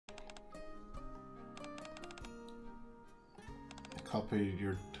Copy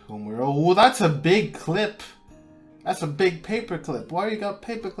your homework. Oh, that's a big clip. That's a big paper clip. Why you got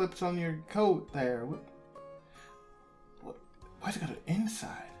paper clips on your coat there? What? Why's it got it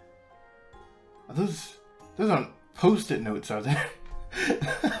inside? Are those aren't post-it notes, are they?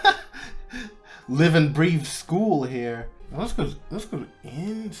 Live and breathe school here. Let's go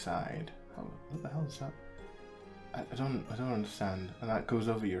inside. Oh, what the hell is that? I don't understand. And that goes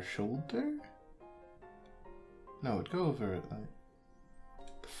over your shoulder? No, it'd go over like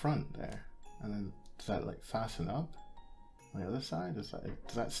the front there. And then does that like fasten up on the other side? Does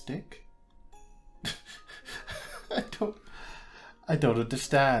that stick? I don't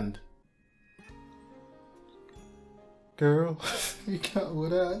understand. Girl, you got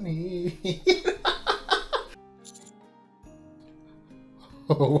what I need.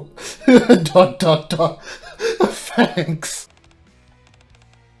 Oh, ... Thanks.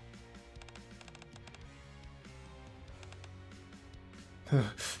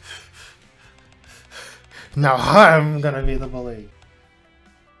 Now I'm gonna be the bully.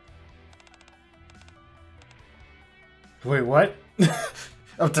 Wait, what?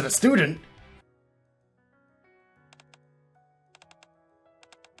 Up to the student?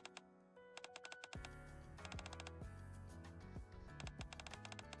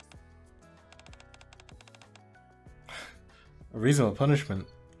 A reasonable punishment.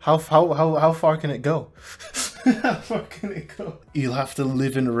 How far can it go? How far can it go? You'll have to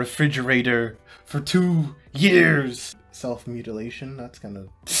live in a refrigerator for 2 years. Self-mutilation. That's kind of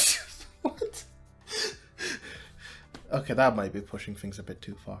what? Okay, that might be pushing things a bit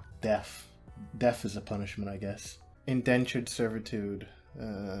too far. Death. Death is a punishment, I guess. Indentured servitude.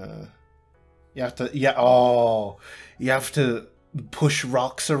 You have to. Yeah. Oh, you have to push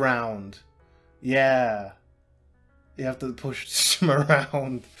rocks around. Yeah. You have to push them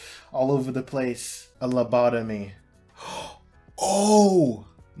around all over the place. A lobotomy. Oh!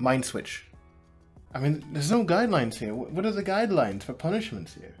 Mind switch. I mean, there's no guidelines here. What are the guidelines for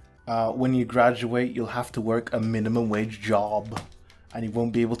punishments here? When you graduate, you'll have to work a minimum wage job. And you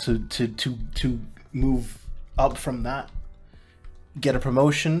won't be able to move up from that. Get a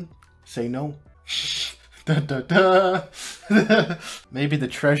promotion. Say no. Da, da, da. Maybe the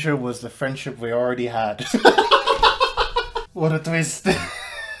treasure was the friendship we already had. What a twist.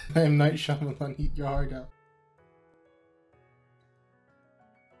 M. Night Shyamalan, eat your heart out.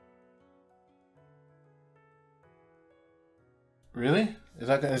 Really? Is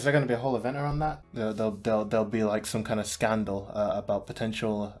there going to be a whole event around that? There'll be like some kind of scandal about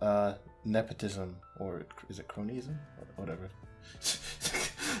potential nepotism, or is it cronyism? Whatever.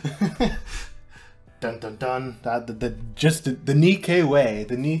 Dun dun dun. Just the NIKKE way.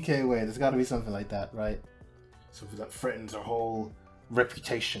 The NIKKE way. There's got to be something like that, right? Something that threatens our whole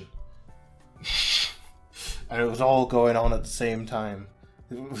reputation. And it was all going on at the same time.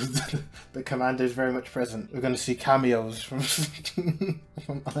 The commander is very much present. We're going to see cameos from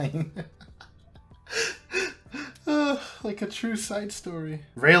mine. Like a true side story.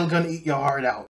 Railgun, eat your heart out.